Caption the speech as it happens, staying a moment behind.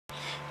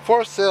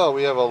For sale,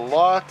 we have a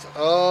lot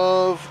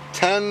of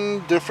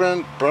 10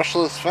 different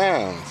brushless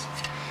fans.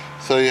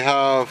 So you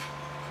have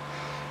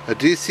a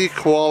DC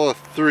Koala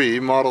 3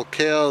 model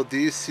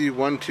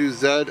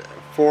KLDC12Z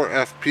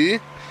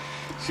 4FP.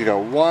 So you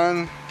got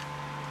 1,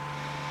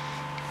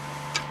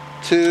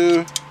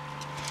 2,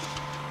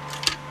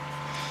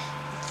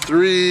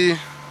 3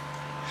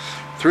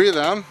 of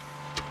them.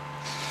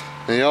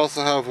 And you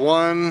also have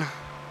one.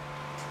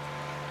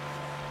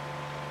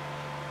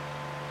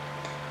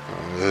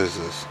 What is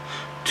this?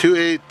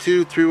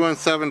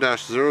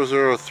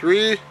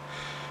 282317-003,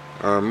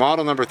 or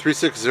model number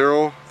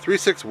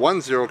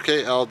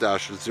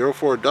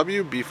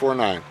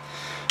 3610KL-04WB49.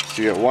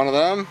 So you get one of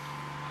them.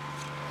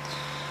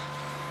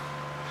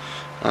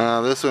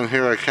 This one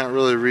here I can't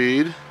really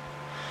read,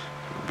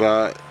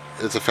 but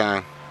it's a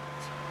fan.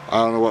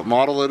 I don't know what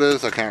model it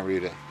is, I can't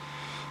read it.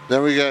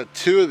 Then we got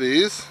two of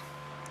these.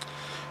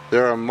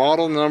 They're a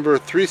model number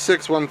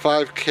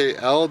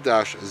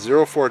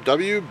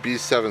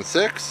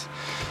 3615KL-04WB76.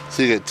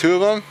 So you get two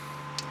of them.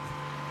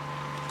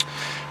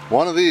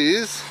 One of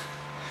these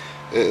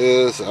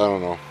is, I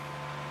don't know,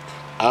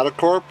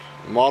 Adacorp,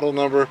 model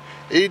number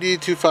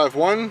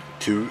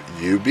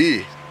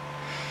AD2512UB.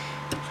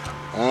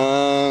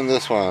 And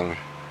this one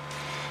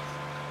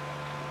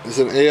is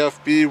an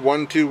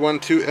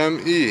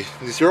AFB1212ME.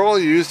 These are all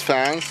used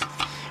fans,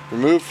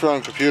 removed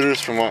from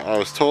computers from what I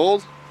was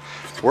told.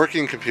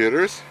 Working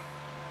computers.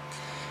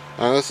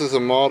 And this is a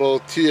model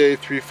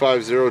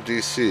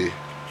TA350DC.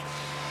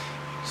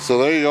 So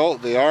there you go,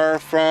 they are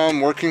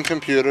from working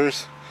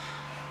computers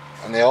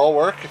and they all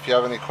work. If you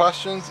have any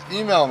questions,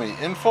 email me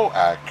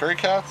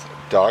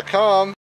info@currycats.com.